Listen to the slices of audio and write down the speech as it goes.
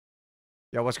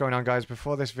Yo, what's going on, guys?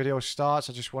 Before this video starts,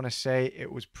 I just want to say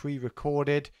it was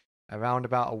pre-recorded around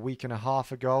about a week and a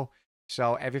half ago.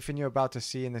 So everything you're about to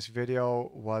see in this video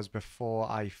was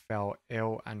before I fell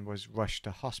ill and was rushed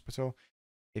to hospital.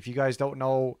 If you guys don't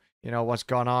know, what's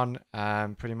gone on,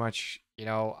 pretty much,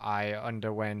 I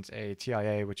underwent a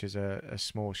TIA, which is a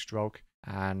small stroke,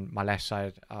 and my left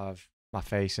side of my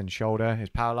face and shoulder is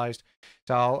paralyzed.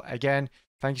 So again,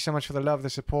 thank you so much for the love, the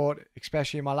support,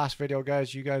 especially in my last video,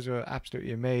 guys. You guys were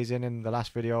absolutely amazing in the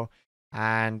last video.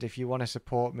 And if you want to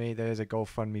support me, there is a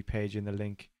GoFundMe page in the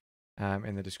link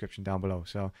in the description down below.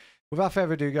 So without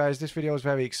further ado, guys, this video is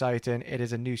very exciting. It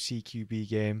is a new CQB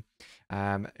game.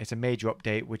 It's a major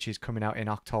update, which is coming out in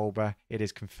October. It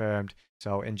is confirmed.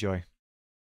 So enjoy.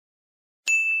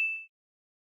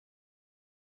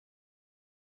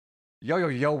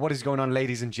 Yo, what is going on,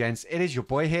 ladies and gents? It is your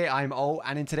boy here, ImOw,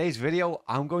 and in today's video,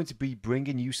 I'm going to be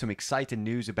bringing you some exciting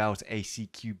news about a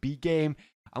CQB game.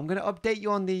 I'm going to update you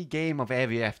on the game of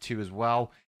Area F2 as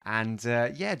well, and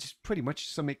yeah, just pretty much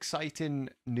some exciting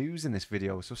news in this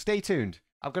video, so stay tuned.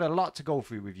 I've got a lot to go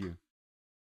through with you.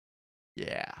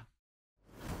 Yeah.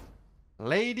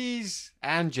 Ladies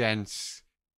and gents,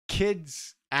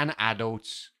 kids and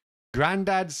adults,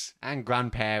 granddads and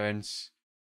grandparents,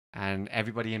 and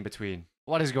everybody in between.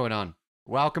 What is going on?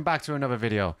 Welcome back to another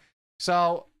video.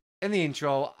 So, in the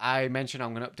intro, I mentioned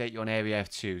I'm going to update you on Area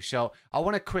F2. So, I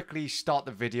want to quickly start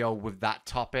the video with that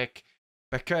topic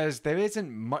because there isn't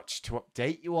much to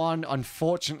update you on.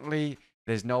 Unfortunately,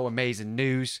 there's no amazing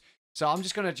news. So, I'm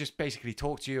just going to basically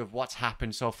talk to you of what's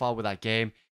happened so far with that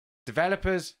game.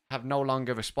 Developers have no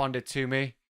longer responded to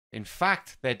me. In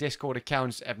fact, their Discord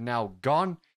accounts have now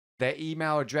gone. Their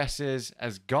email addresses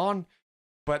has gone.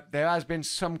 But there has been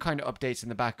some kind of updates in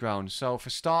the background. So for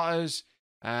starters,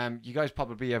 you guys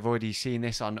probably have already seen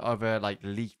this on other like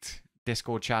leaked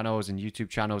Discord channels and YouTube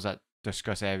channels that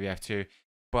discuss Area F2.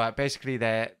 But basically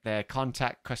their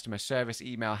contact customer service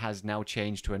email has now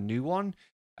changed to a new one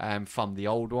from the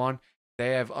old one.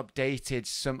 They have updated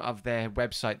some of their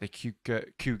website,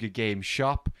 the Cougar Game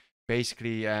Shop.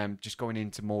 Basically just going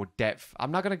into more depth.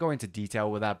 I'm not going to go into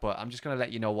detail with that, but I'm just going to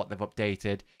let you know what they've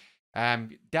updated.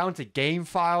 Down to game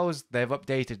files, they've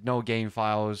updated no game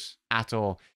files at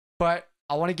all. But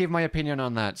I want to give my opinion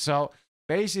on that. So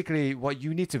basically what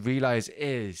you need to realize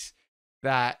is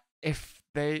that if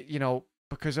they,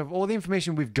 because of all the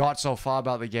information we've got so far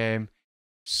about the game,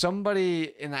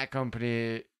 somebody in that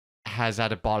company has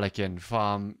had a bollocking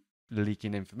from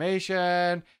leaking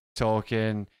information,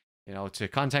 talking, to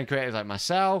content creators like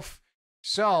myself.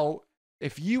 So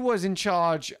if you was in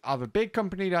charge of a big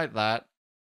company like that,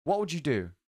 what would you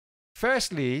do?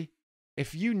 Firstly,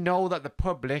 if you know that the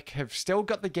public have still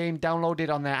got the game downloaded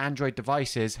on their Android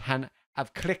devices and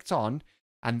have clicked on,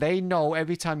 and they know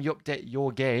every time you update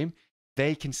your game,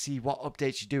 they can see what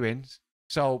updates you're doing.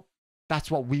 So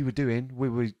that's what we were doing.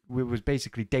 We was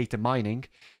basically data mining.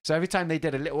 So every time they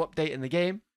did a little update in the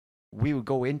game, we would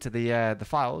go into the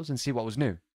files and see what was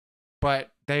new. But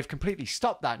they've completely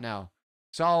stopped that now.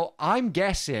 So I'm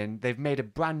guessing they've made a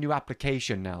brand new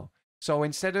application now. So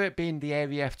instead of it being the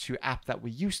Area F2 app that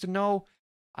we used to know,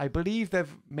 I believe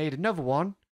they've made another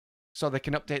one so they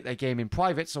can update their game in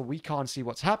private so we can't see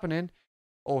what's happening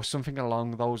or something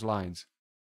along those lines.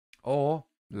 Or,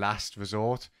 last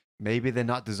resort, maybe they're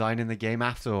not designing the game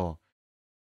after all.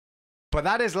 But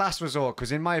that is last resort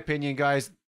because in my opinion, guys,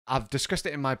 I've discussed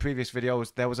it in my previous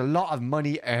videos, there was a lot of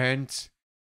money earned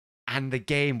and the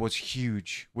game was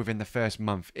huge within the first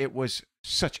month. It was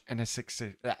such an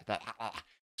success.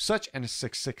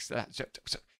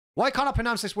 Why can't I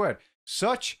pronounce this word?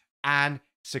 Such an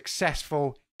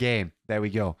successful game. There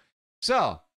we go.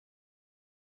 So,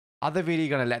 are they really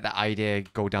going to let that idea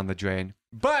go down the drain?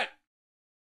 But,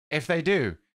 if they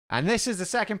do, and this is the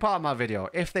second part of my video,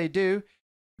 if they do,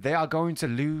 they are going to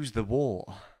lose the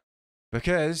war.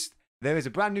 Because there is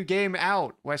a brand new game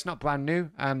out. Well, it's not brand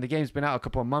new. The game's been out a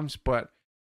couple of months, but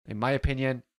in my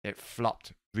opinion, it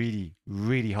flopped really,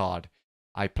 really hard.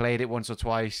 I played it once or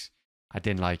twice. I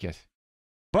didn't like it.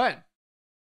 But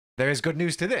there is good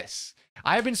news to this.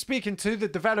 I have been speaking to the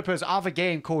developers of a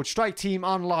game called Strike Team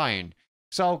Online.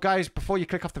 So guys, before you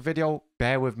click off the video,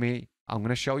 bear with me. I'm going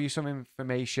to show you some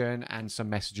information and some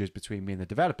messages between me and the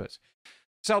developers.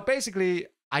 So basically,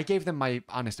 I gave them my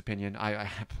honest opinion. I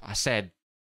said,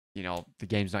 the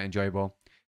game's not enjoyable.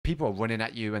 People are running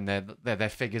at you and their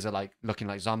figures are like looking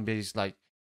like zombies. Like,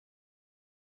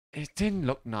 it didn't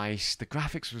look nice. The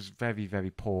graphics was very, very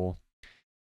poor.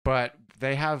 But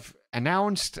they have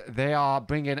announced they are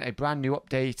bringing a brand new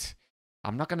update.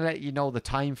 I'm not going to let you know the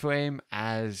time frame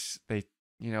as they,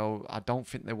 I don't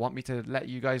think they want me to let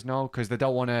you guys know because they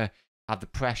don't want to have the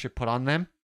pressure put on them.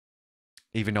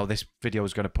 Even though this video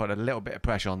is going to put a little bit of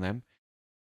pressure on them.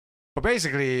 But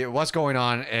basically, what's going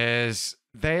on is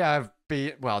they've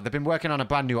been working on a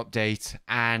brand new update,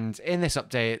 and in this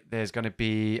update, there's going to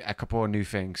be a couple of new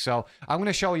things. So I'm going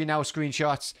to show you now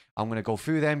screenshots. I'm going to go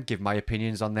through them, give my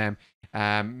opinions on them.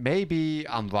 Maybe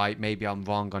I'm right, maybe I'm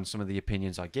wrong on some of the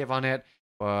opinions I give on it,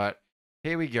 but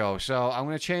here we go. So I'm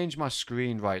going to change my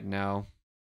screen right now.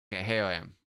 Okay, here I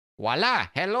am. Voila!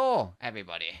 Hello,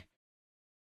 everybody.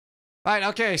 Right,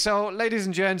 okay, so ladies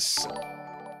and gents.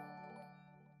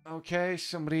 Okay,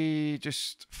 somebody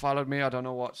just followed me. I don't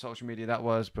know what social media that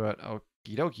was, but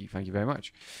okie dokie. Thank you very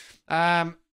much.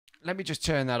 Let me just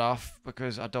turn that off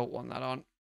because I don't want that on.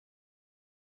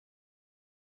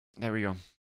 There we go.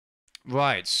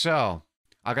 Right, so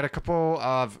I got a couple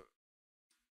of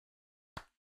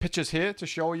pictures here to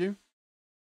show you.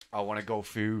 I want to go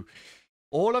through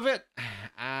all of it.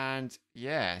 And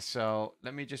yeah, so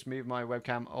let me just move my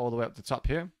webcam all the way up the top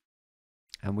here.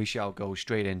 And we shall go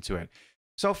straight into it.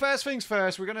 So first things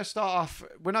first, we're going to start off,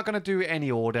 we're not going to do any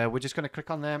order, we're just going to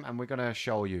click on them and we're going to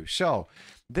show you. So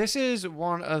this is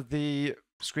one of the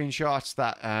screenshots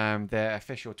that their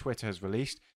official Twitter has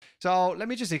released. So let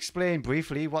me just explain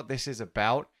briefly what this is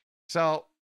about. So,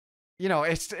 you know,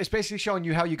 it's basically showing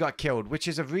you how you got killed, which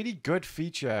is a really good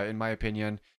feature in my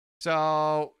opinion.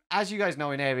 So as you guys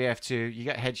know, in Area F2, you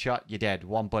get headshot, you're dead.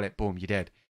 One bullet, boom, you're dead.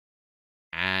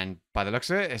 And by the looks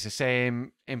of it, it's the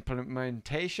same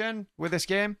implementation with this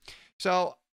game.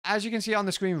 So, as you can see on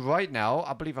the screen right now,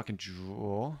 I believe I can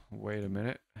draw. Wait a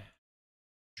minute.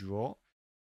 Draw.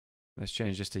 Let's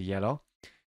change this to yellow.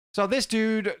 So, this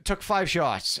dude took 5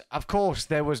 shots. Of course,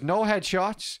 there was no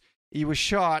headshots. He was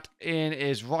shot in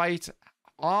his right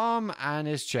arm and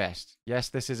his chest. Yes,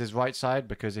 this is his right side,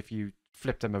 because if you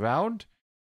flipped him around,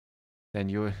 then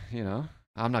you know,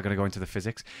 I'm not going to go into the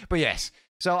physics. But yes.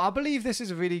 So I believe this is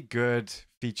a really good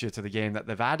feature to the game that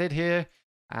they've added here.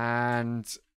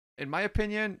 And in my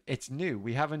opinion, it's new.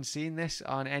 We haven't seen this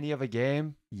on any other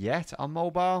game yet on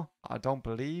mobile. I don't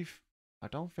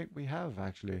think we have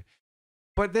actually.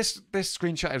 But this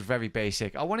screenshot is very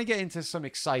basic. I want to get into some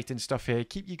exciting stuff here.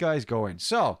 Keep you guys going.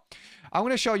 So I'm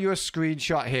going to show you a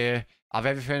screenshot here of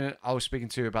everything I was speaking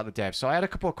to about the devs. So I had a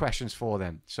couple of questions for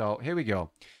them. So here we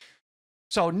go.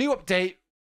 So new update.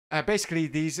 Basically,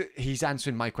 he's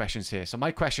answering my questions here. So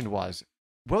my question was,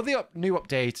 will the new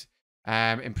update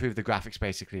improve the graphics,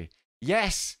 basically?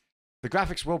 Yes, the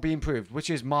graphics will be improved, which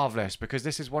is marvelous, because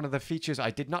this is one of the features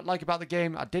I did not like about the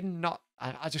game. I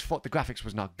just thought the graphics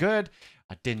was not good.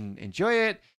 I didn't enjoy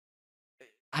it.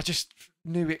 I just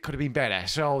knew it could have been better.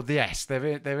 So yes,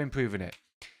 they're improving it.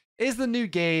 Is the new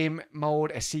game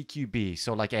mode a CQB,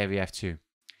 so like Area F2?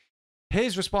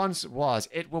 His response was,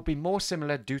 it will be more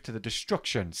similar due to the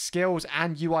destruction, skills,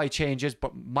 and UI changes,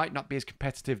 but might not be as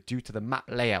competitive due to the map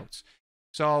layouts.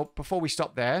 So before we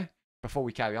stop there, before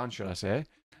we carry on, should I say,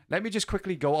 let me just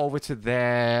quickly go over to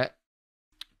their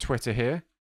Twitter here,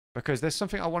 because there's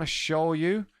something I want to show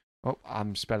you. Oh,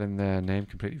 I'm spelling their name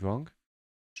completely wrong.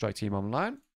 Strike Team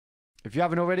Online. If you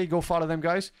haven't already, go follow them,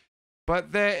 guys.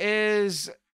 But there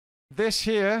is this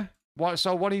here.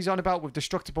 So what he's on about with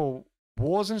destructible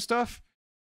wars and stuff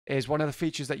is one of the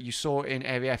features that you saw in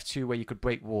Area F2 where you could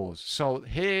break wars. So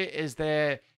here is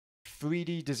their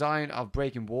 3D design of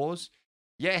breaking wars.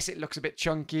 Yes, it looks a bit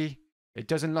chunky. It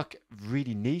doesn't look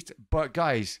really neat. But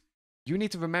guys, you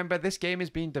need to remember this game is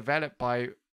being developed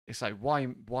by, it's like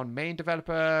one main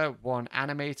developer, one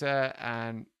animator,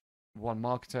 and one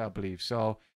marketer, I believe.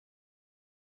 So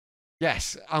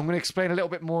yes, I'm going to explain a little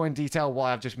bit more in detail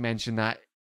why I've just mentioned that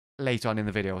later on in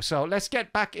the video. So let's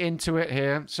get back into it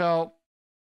here. So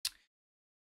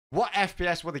what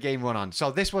FPS will the game run on? So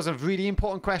this was a really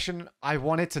important question I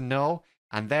wanted to know,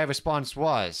 and their response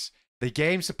was, the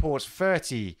game supports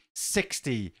 30,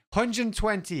 60,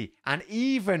 120, and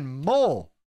even more.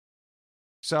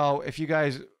 So if you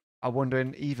guys are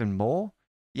wondering, even more?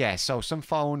 Yeah, so some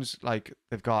phones, like,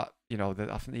 they've got, you know,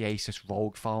 I think the Asus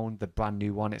Rogue phone, the brand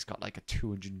new one, it's got like a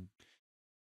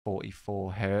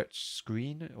 244 hertz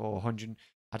screen, or 100,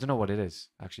 I don't know what it is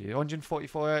actually,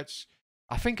 144 hertz.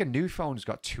 I think a new phone's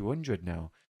got 200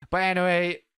 now. But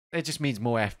anyway, it just means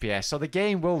more FPS. So the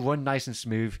game will run nice and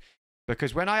smooth,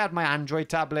 because when I had my Android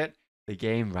tablet, the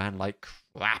game ran like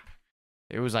crap.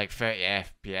 It was like 30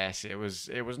 FPS. It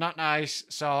was not nice.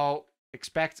 So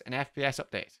expect an FPS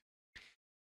update.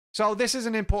 So this is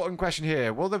an important question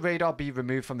here. Will the radar be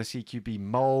removed from the CQB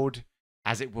mode,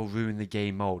 as it will ruin the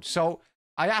game mode? So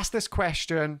I asked this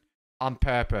question on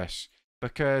purpose,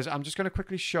 because I'm just going to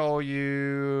quickly show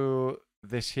you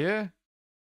this here.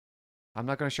 I'm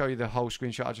not going to show you the whole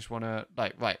screenshot. I just want to,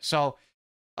 like, right. So,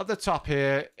 at the top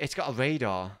here, it's got a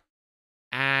radar.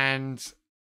 And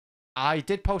I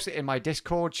did post it in my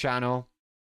Discord channel.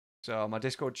 So, my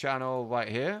Discord channel right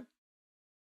here.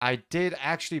 I did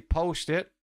actually post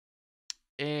it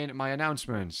in my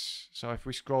announcements. So, if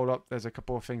we scroll up, there's a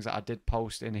couple of things that I did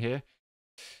post in here.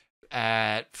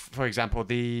 For example,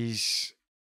 these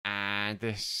and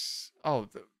this. Oh,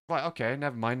 right, okay,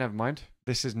 never mind.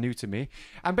 This is new to me.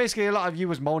 And basically, a lot of you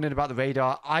was moaning about the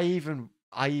radar. I even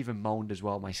moaned as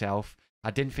well myself.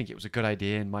 I didn't think it was a good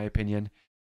idea, in my opinion.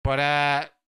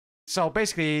 But so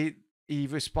basically, he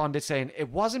responded saying it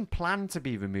wasn't planned to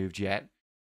be removed yet,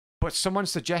 but someone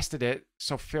suggested it,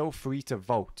 so feel free to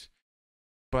vote.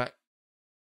 But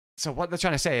so what they're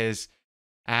trying to say is,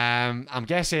 I'm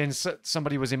guessing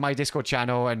somebody was in my Discord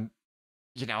channel and,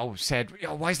 you know, said,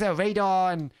 why is there a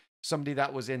radar? And somebody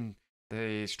that was in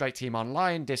the Strike Team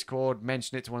Online Discord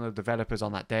mentioned it to one of the developers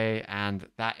on that day, and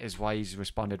that is why he's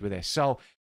responded with this. So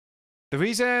the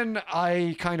reason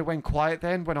I kind of went quiet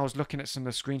then when I was looking at some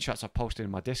of the screenshots I posted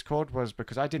in my Discord was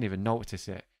because I didn't even notice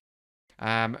it.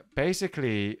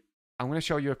 Basically, I'm going to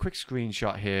show you a quick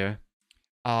screenshot here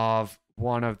of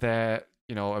one of their,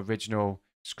 original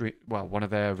one of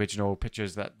their original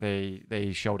pictures that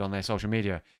they showed on their social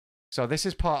media. So this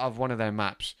is part of one of their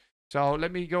maps. So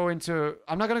let me go into,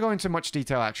 I'm not going to go into much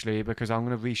detail actually because I'm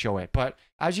going to re-show it. But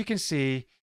as you can see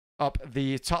up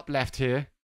the top left here,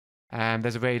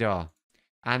 there's a radar.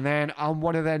 And then on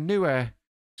one of their newer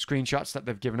screenshots that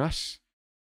they've given us,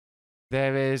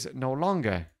 there is no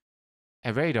longer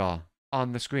a radar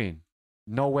on the screen.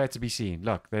 Nowhere to be seen.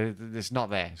 Look, it's not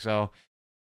there. So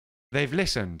they've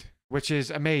listened, which is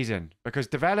amazing because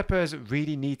developers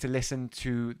really need to listen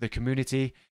to the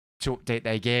community to update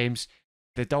their games.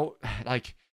 They don't,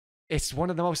 it's one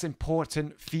of the most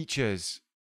important features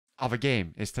of a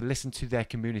game is to listen to their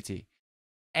community.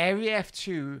 Area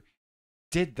F2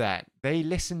 did that. They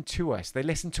listened to us. They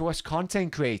listened to us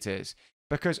content creators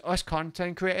because us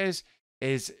content creators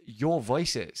is your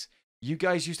voices. You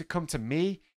guys used to come to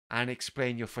me and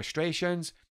explain your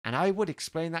frustrations, and I would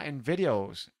explain that in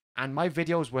videos. And my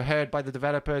videos were heard by the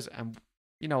developers, and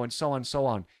and so on and so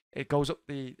on. It goes up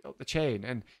the chain,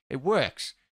 and it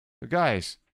works. So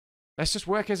guys, let's just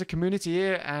work as a community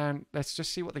here, and let's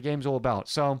just see what the game's all about.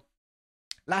 So,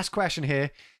 last question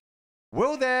here: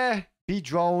 will there be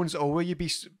drones, or will you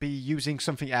be using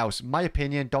something else? My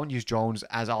opinion: don't use drones,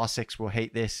 as R6 will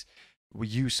hate this. We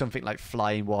use something like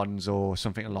flying ones or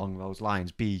something along those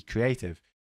lines. Be creative.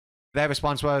 Their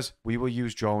response was, we will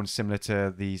use drones similar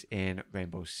to these in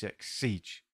Rainbow Six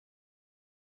Siege.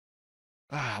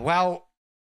 Well,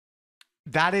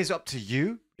 that is up to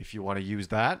you if you want to use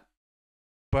that.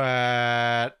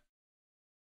 But,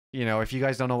 if you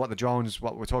guys don't know what the drones,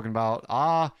 what we're talking about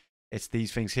are, it's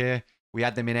these things here. We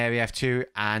had them in Area F2,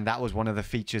 and that was one of the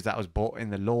features that was bought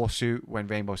in the lawsuit when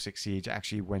Rainbow Six Siege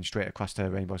actually went straight across to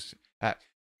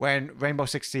when Rainbow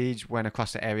Six Siege went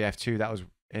across to Area F2, that was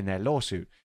in their lawsuit.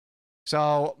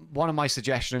 So one of my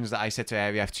suggestions that I said to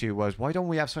Area F2 was, why don't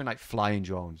we have something like flying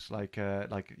drones? Like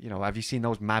have you seen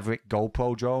those Maverick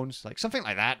GoPro drones? Like something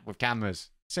like that with cameras.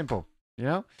 Simple,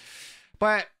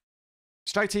 But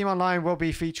Strike Team Online will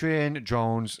be featuring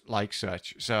drones like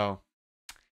such. So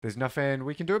there's nothing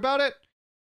we can do about it.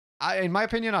 In my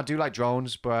opinion, I do like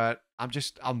drones, but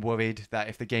I'm worried that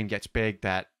if the game gets big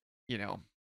that,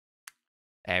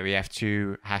 Area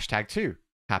F2 #2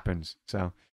 happens.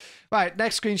 So, right,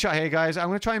 next screenshot here, guys. I'm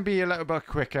going to try and be a little bit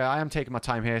quicker. I am taking my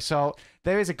time here. So,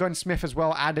 there is a gunsmith as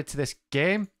well added to this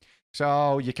game.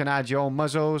 So, you can add your own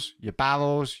muzzles, your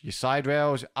barrels, your side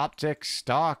rails, optics,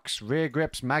 stocks, rear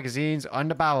grips, magazines,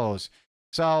 under barrels.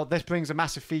 So, this brings a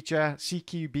massive feature.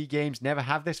 CQB games never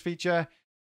have this feature.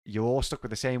 You're all stuck with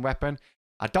the same weapon.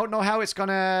 I don't know how it's going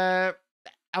to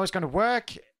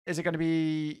work. Is it going to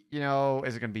be,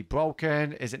 is it going to be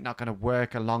broken? Is it not going to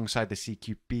work alongside the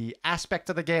CQB aspect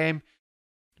of the game?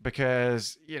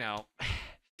 Because,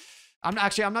 I'm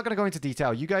not going to go into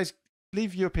detail. You guys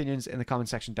leave your opinions in the comment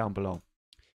section down below.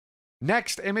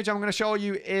 Next image I'm going to show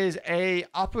you is a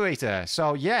operator.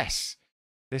 So yes,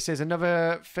 this is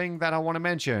another thing that I want to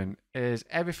mention is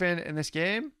everything in this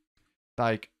game,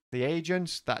 like the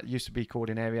agents that used to be called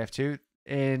in Area F2,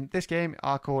 in this game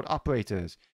are called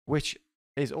operators, which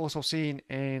is also seen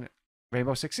in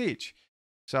Rainbow Six Siege.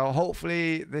 So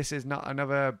hopefully this is not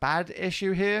another bad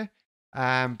issue here.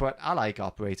 But I like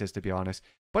operators, to be honest.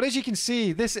 But as you can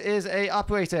see, this is a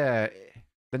operator.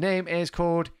 The name is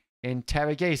called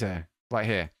Interrogator right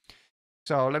here.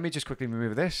 So let me just quickly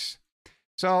remove this.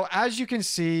 So as you can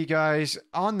see, guys,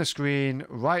 on the screen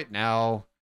right now,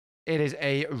 it is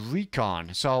a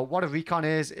recon. So what a recon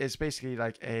is basically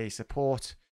like a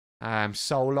support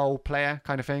solo player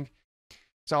kind of thing.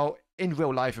 So in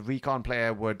real life, a recon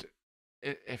player would,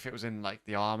 if it was in like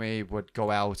the army, would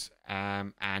go out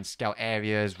and scout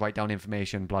areas, write down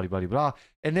information, blah, blah, blah, blah.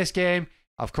 In this game,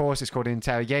 of course, it's called an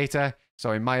interrogator.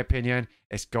 So in my opinion,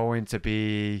 it's going to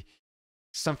be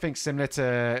something similar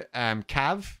to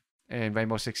Cav in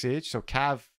Rainbow Six Siege. So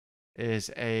Cav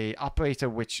is a operator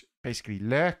which basically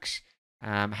lurks,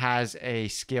 has a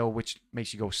skill which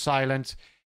makes you go silent,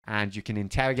 and you can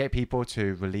interrogate people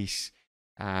to release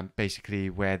basically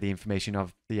where the information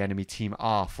of the enemy team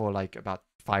are for like about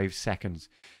 5 seconds.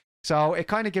 So it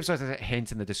kind of gives us a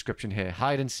hint in the description here.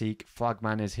 Hide and seek,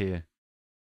 Frogman is here.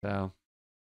 So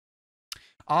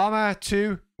armor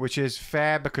 2, which is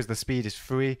fair because the speed is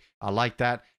 3. I like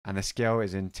that. And the skill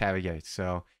is interrogate.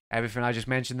 So everything I just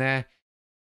mentioned there,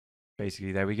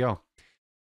 basically there we go.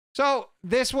 So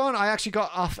this one I actually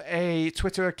got off a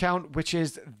Twitter account, which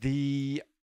is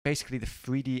basically the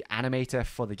 3D animator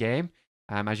for the game.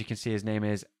 As you can see, his name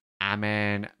is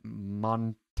Amen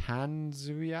Montanzia.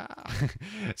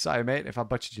 Sorry, mate, if I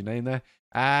butchered your name there.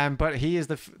 But he is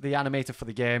the animator for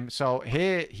the game. So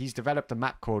here he's developed a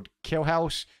map called Kill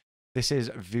House. This is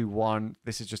view 1.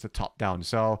 This is just a top down.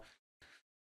 So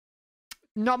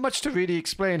not much to really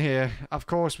explain here. Of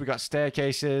course, we got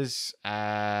staircases,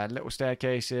 little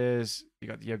staircases. You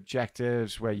got the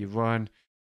objectives where you run.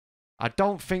 I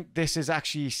don't think this is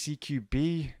actually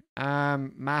CQB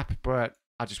map, but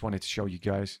I just wanted to show you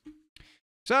guys.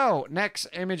 So next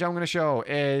image I'm going to show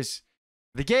is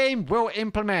the game will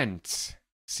implement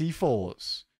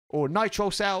C4s or nitro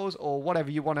cells or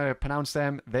whatever you want to pronounce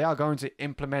them. They are going to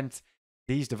implement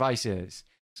these devices.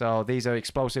 So these are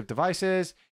explosive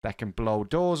devices that can blow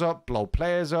doors up, blow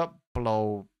players up,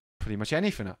 blow pretty much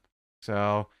anything up.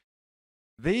 So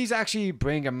these actually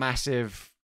bring a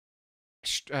massive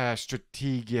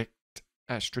strategic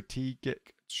I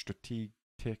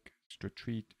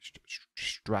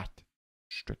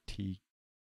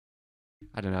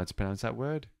don't know how to pronounce that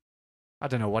word. I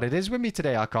don't know what it is with me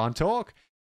today. I can't talk.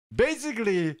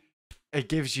 Basically, it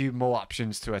gives you more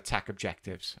options to attack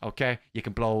objectives. Okay, you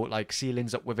can blow like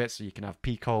ceilings up with it, so you can have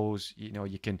peek holes. You know,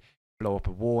 you can blow up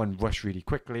a wall and rush really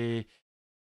quickly.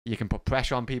 You can put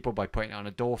pressure on people by putting it on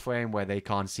a door frame where they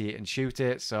can't see it and shoot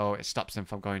it, so it stops them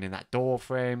from going in that door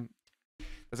frame.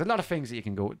 There's a lot of things that you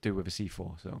can go do with a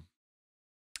C4. So,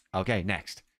 okay,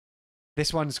 next.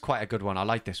 This one's quite a good one. I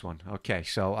like this one. Okay,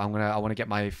 so I want to get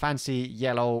my fancy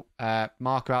yellow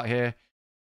marker out here.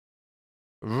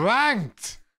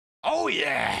 Ranked. Oh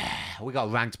yeah, we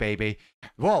got ranked, baby.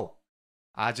 Whoa.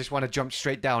 I just want to jump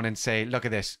straight down and say, look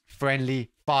at this.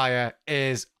 Friendly fire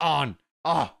is on.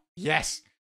 Oh, yes.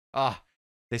 Oh,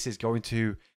 this is going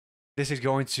to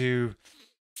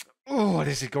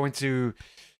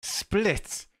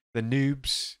split the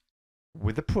noobs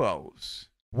with the pros.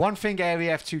 One thing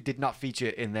Area F2 did not feature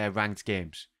in their ranked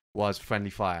games was friendly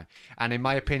fire. And in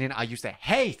my opinion, I used to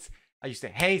hate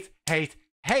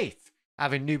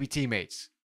having newbie teammates.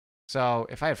 So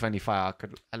if I had friendly fire, I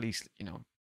could at least, you know,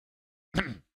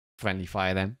 friendly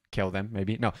fire them, kill them,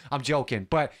 maybe. No, I'm joking.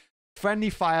 But friendly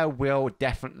fire will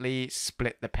definitely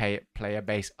split the player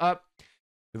base up.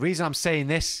 The reason I'm saying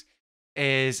this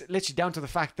is literally down to the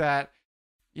fact that,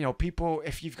 you know, people,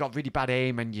 if you've got really bad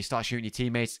aim and you start shooting your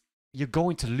teammates, you're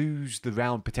going to lose the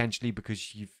round potentially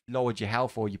because you've lowered your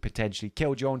health or you potentially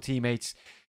killed your own teammates.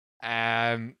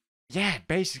 Yeah,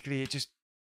 basically, it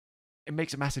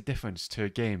makes a massive difference to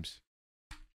games.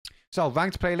 So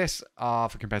ranked playlists are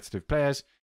for competitive players.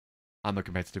 I'm a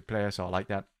competitive player, so I like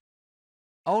that.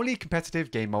 Only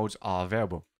competitive game modes are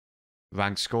available.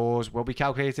 Ranked scores will be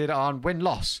calculated on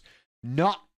win-loss,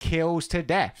 not kills to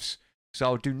deaths.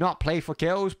 So do not play for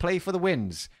kills, play for the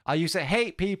wins. I used to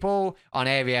hate people on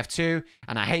Area F2,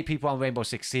 and I hate people on Rainbow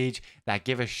Six Siege that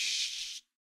give a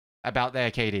about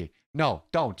their KD. No,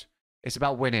 don't. It's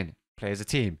about winning. Play as a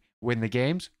team. Win the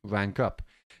games, rank up.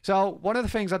 So one of the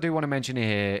things I do want to mention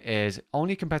here is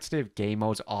only competitive game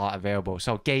modes are available.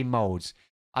 So game modes.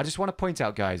 I just want to point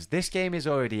out, guys, this game is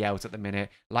already out at the minute.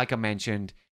 Like I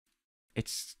mentioned,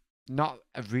 it's not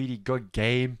a really good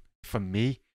game for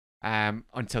me.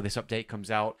 Until this update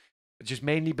comes out, just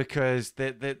mainly because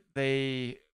they're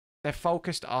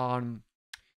focused on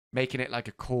making it like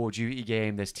a Call of Duty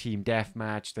game. There's team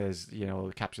deathmatch, there's, you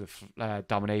know, capture the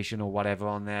domination or whatever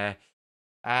on there.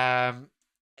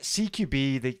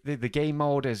 CQB, the game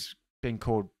mode has been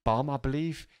called Bomb, I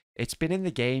believe. It's been in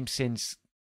the game since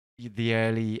the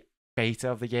early beta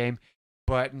of the game,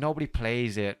 but nobody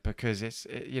plays it because it's,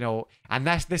 you know, and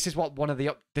this is what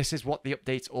the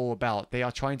update's all about. They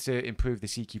are trying to improve the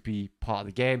CQB part of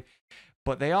the game,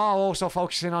 but they are also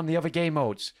focusing on the other game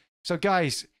modes. So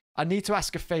guys, I need to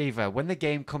ask a favor. When the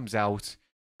game comes out,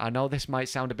 I know this might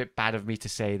sound a bit bad of me to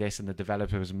say this, and the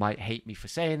developers might hate me for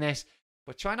saying this,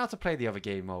 but try not to play the other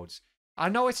game modes. I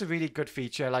know it's a really good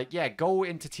feature. Like, yeah, go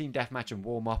into Team Deathmatch and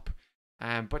warm up.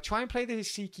 But try and play the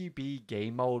CQB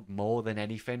game mode more than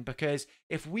anything, because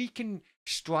if we can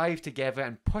strive together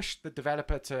and push the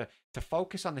developer to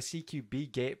focus on the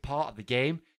CQB part of the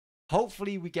game,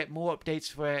 hopefully we get more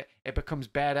updates for it. It becomes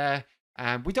better.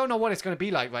 We don't know what it's going to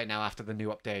be like right now after the new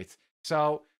update.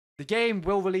 So the game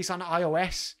will release on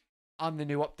iOS on the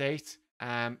new update.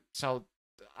 So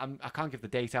I can't give the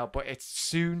date out, but it's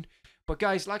soon. But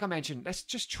guys, like I mentioned, let's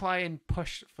just try and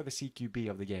push for the CQB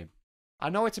of the game. I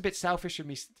know it's a bit selfish of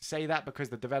me to say that because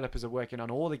the developers are working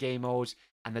on all the game modes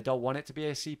and they don't want it to be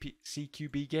a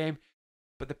CQB game,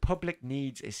 but the public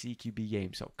needs a CQB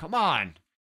game. So come on.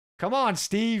 Come on,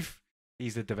 Steve.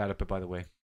 He's the developer, by the way.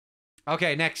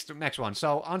 Okay, next one.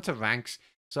 So on to ranks.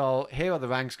 So here are the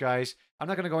ranks, guys. I'm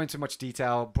not going to go into much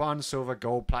detail. Bronze, silver,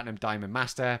 gold, platinum, diamond,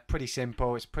 master. Pretty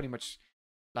simple. It's pretty much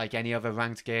like any other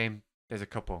ranked game. There's a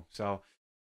couple. So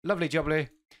lovely jubbly.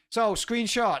 So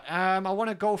screenshot. I want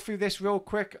to go through this real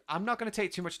quick. I'm not going to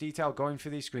take too much detail going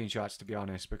through these screenshots, to be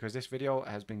honest, because this video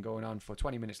has been going on for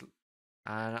 20 minutes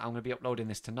and I'm going to be uploading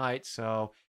this tonight.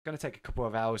 So it's going to take a couple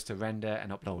of hours to render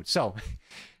and upload. So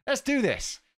let's do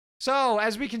this. So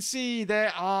as we can see,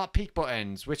 there are peak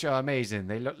buttons, which are amazing.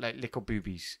 They look like little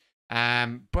boobies.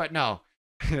 But no,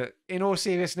 in all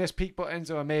seriousness, peak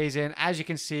buttons are amazing. As you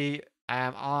can see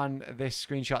on this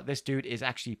screenshot, this dude is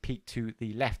actually peaked to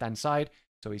the left-hand side.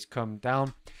 So he's come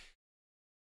down.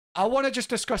 I want to just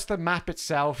discuss the map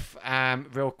itself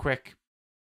real quick.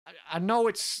 I know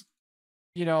it's,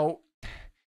 you know,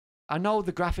 I know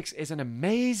the graphics isn't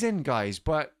amazing, guys,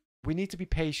 but we need to be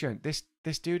patient.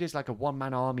 This dude is like a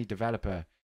one-man army developer.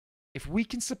 If we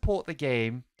can support the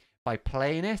game by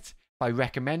playing it, by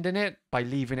recommending it, by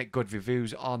leaving it good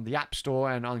reviews on the App Store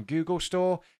and on Google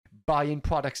Store, buying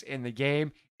products in the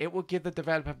game, it will give the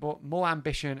developer more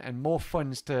ambition and more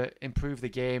funds to improve the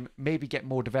game, maybe get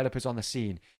more developers on the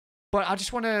scene. But I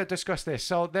just want to discuss this.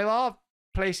 So there are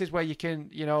places where you can,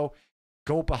 you know,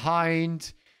 go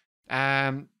behind.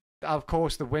 Of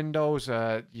course, the windows,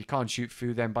 you can't shoot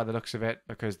through them by the looks of it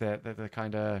because they're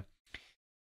kind of,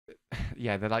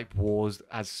 yeah, they're like walls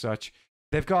as such.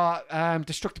 They've got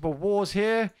destructible walls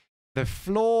here. The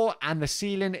floor and the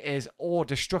ceiling is all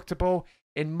destructible.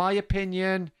 In my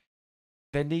opinion,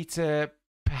 they need to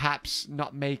perhaps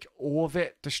not make all of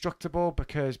it destructible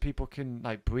because people can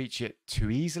like breach it too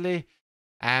easily.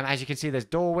 As you can see, there's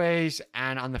doorways,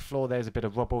 and on the floor there's a bit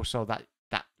of rubble, so that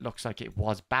looks like it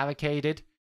was barricaded.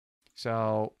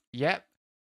 So, yep.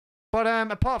 But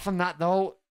apart from that,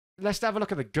 though, let's have a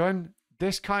look at the gun.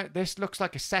 This looks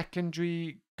like a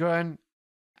secondary gun.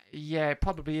 Yeah, it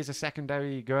probably is a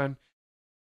secondary gun.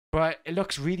 But it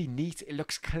looks really neat. It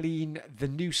looks clean. The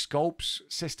new scopes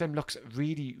system looks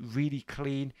really, really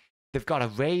clean. They've got a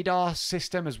radar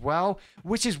system as well,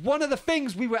 which is one of the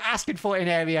things we were asking for in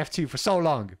Area F2 for so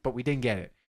long, but we didn't get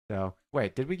it. So,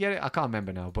 wait, did we get it? I can't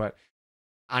remember now, but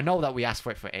I know that we asked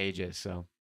for it for ages, so.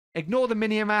 Ignore the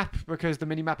mini-map because the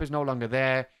mini-map is no longer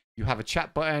there. You have a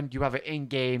chat button. You have an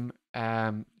in-game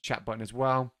chat button as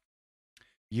well.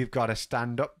 You've got a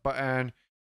stand-up button.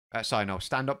 Sorry, no,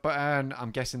 stand-up button.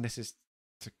 I'm guessing this is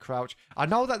to crouch. I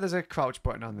know that there's a crouch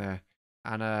button on there.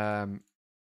 And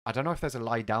I don't know if there's a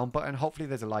lie-down button. Hopefully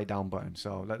there's a lie-down button.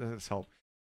 So let's hope.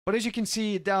 But as you can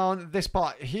see down this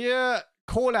part here,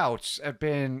 call-outs have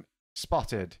been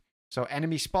spotted. So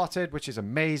enemy spotted, which is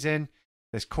amazing.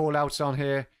 There's call-outs on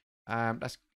here.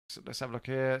 Let's have a look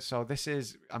here. So this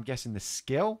is, I'm guessing, the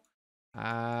skill.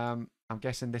 I'm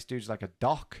guessing this dude's like a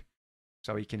doc.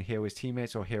 So he can heal his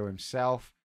teammates or heal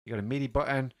himself. You got a melee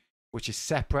button, which is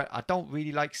separate. I don't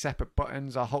really like separate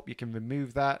buttons. I hope you can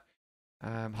remove that.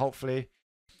 Hopefully.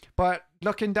 But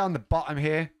looking down the bottom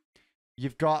here,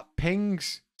 you've got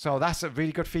pings. So that's a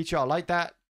really good feature. I like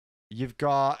that. You've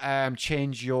got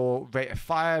change your rate of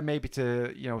fire, maybe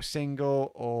to, you know,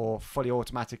 single or fully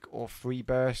automatic or free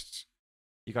bursts.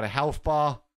 You got a health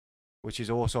bar, which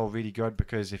is also really good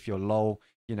because if you're low,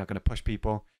 you're not going to push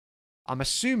people. I'm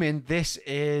assuming this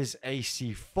is a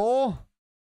C4.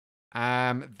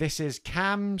 This is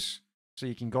cams, so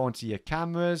you can go into your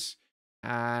cameras,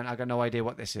 and I got no idea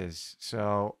what this is.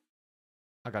 So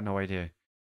I got no idea.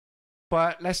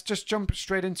 But let's just jump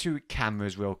straight into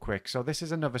cameras real quick. So this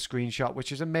is another screenshot,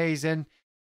 which is amazing.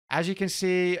 As you can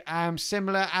see,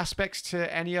 similar aspects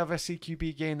to any other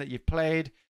CQB game that you've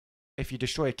played. If you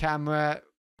destroy a camera,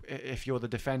 if you're the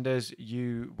defenders,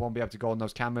 you won't be able to go on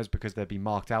those cameras because they'll be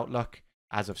marked outlook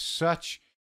as of such.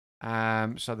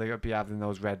 So they'll be having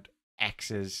those red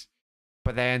X's.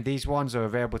 But then these ones are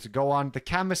available to go on. The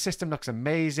camera system looks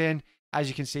amazing. As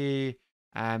you can see,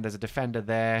 there's a defender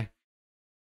there.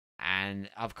 And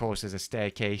of course, there's a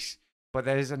staircase. But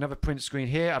there's another print screen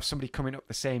here of somebody coming up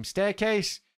the same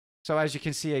staircase. So as you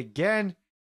can see again,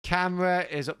 camera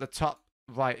is up the top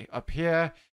right up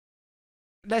here.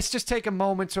 Let's just take a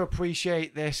moment to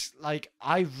appreciate this. Like,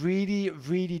 I really,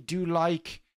 really do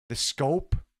like the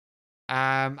scope.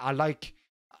 I like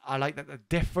that they're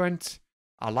different.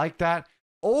 I like that.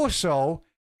 Also,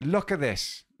 look at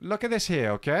this. Look at this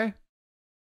here, okay?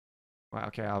 Well,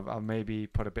 okay, I'll maybe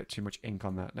put a bit too much ink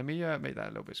on that. Let me make that a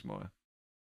little bit smaller.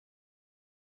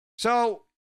 So,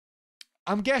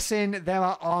 I'm guessing there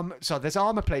are there's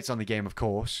armor plates on the game, of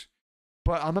course,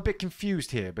 but I'm a bit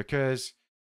confused here because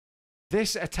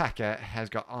this attacker has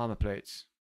got armor plates,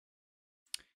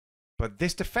 but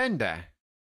this defender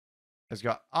has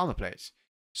got armor plates.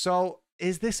 So,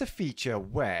 is this a feature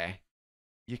where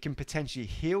you can potentially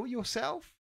heal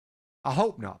yourself? I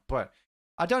hope not, but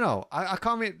I don't know. I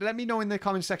can't. Let me know in the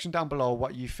comment section down below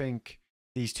what you think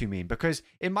these two mean, because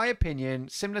in my opinion,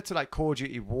 similar to like Call of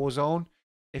Duty Warzone,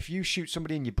 if you shoot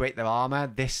somebody and you break their armor,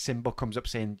 this symbol comes up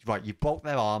saying, right, you broke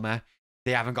their armor.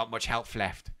 They haven't got much health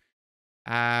left.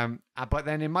 But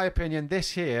then in my opinion, this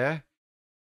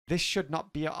should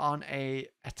not be on a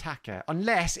attacker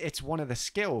unless it's one of the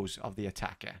skills of the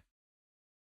attacker.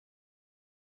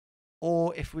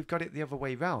 Or if we've got it the other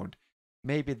way around,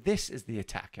 maybe this is the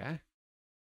attacker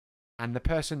and the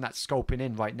person that's scoping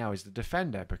in right now is the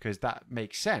defender, because that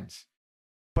makes sense.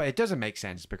 But it doesn't make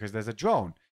sense because there's a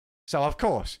drone. So, of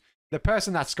course, the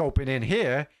person that's scoping in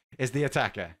here is the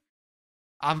attacker.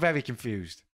 I'm very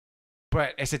confused.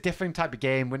 But it's a different type of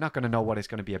game. We're not going to know what it's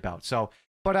going to be about. So,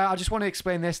 but I just want to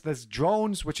explain this. There's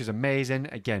drones, which is amazing.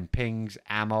 Again, pings,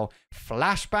 ammo,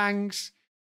 flashbangs.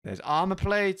 There's armor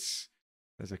plates.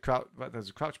 There's a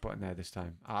crouch button there this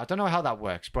time. I don't know how that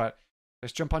works, but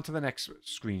let's jump onto the next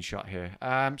screenshot here.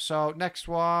 So next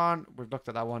one, we've looked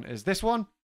at that one, is this one.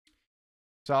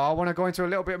 So I want to go into a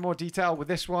little bit more detail with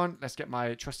this one. Let's get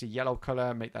my trusty yellow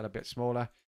color, make that a bit smaller.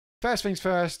 First things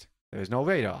first, there is no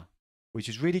radar, which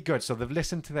is really good. So they've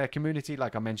listened to their community,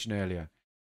 like I mentioned earlier.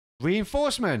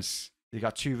 Reinforcements. You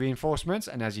got 2 reinforcements,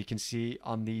 and as you can see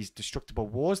on these destructible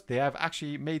walls, they have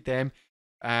actually made them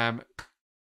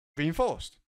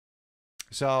reinforced.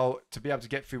 So to be able to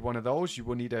get through one of those, you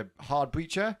will need a hard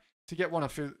breacher. To get one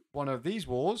of these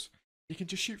walls, you can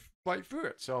just shoot right through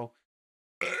it. So,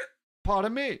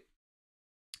 pardon me.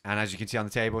 And as you can see on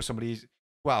the table,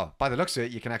 well, by the looks of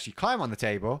it, you can actually climb on the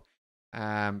table,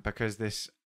 because this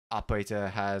operator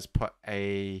has put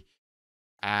a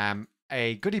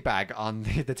goodie bag on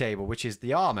the table, which is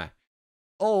the armor.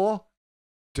 Or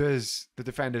does the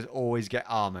defenders always get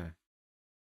armor?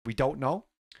 We don't know.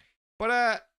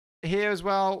 But here as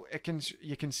well,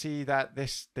 you can see that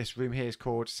this room here is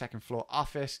called second floor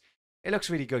office. It looks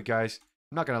really good, guys.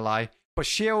 I'm not gonna lie. But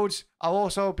shields are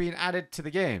also being added to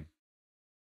the game.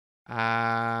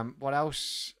 What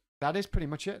else? That is pretty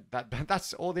much it.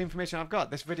 That's all the information I've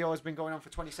got. This video has been going on for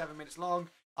 27 minutes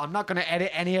long. I'm not gonna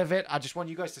edit any of it. I just want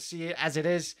you guys to see it as it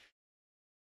is.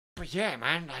 But yeah,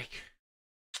 man, like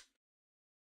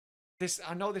this.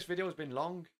 I know this video has been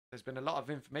long. There's been a lot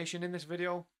of information in this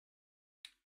video.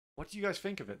 What do you guys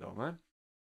think of it, though, man?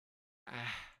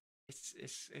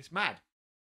 It's mad.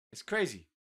 It's crazy.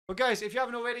 But guys, if you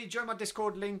haven't already, join my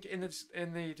Discord link in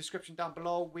the description down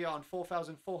below. We are on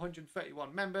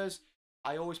 4,431 members.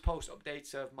 I always post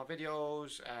updates of my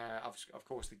videos, of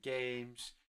course the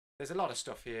games. There's a lot of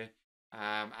stuff here,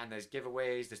 and there's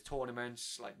giveaways, there's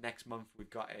tournaments. Like next month, we've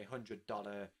got a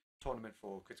 $100 tournament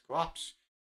for critical ops.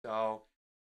 So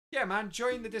yeah, man,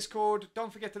 join the Discord.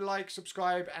 Don't forget to like,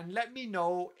 subscribe, and let me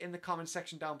know in the comment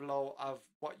section down below of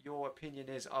what your opinion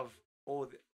is of all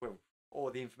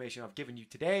the information I've given you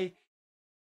today.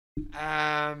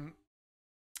 Don't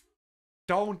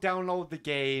download the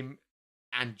game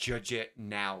and judge it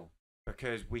now,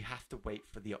 because we have to wait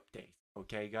for the update.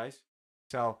 Okay, guys?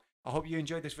 So I hope you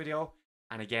enjoyed this video.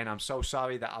 And again, I'm so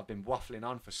sorry that I've been waffling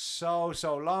on for so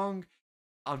long.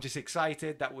 I'm just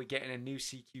excited that we're getting a new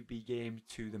CQB game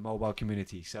to the mobile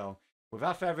community. So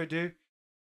without further ado,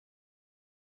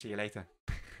 see you later.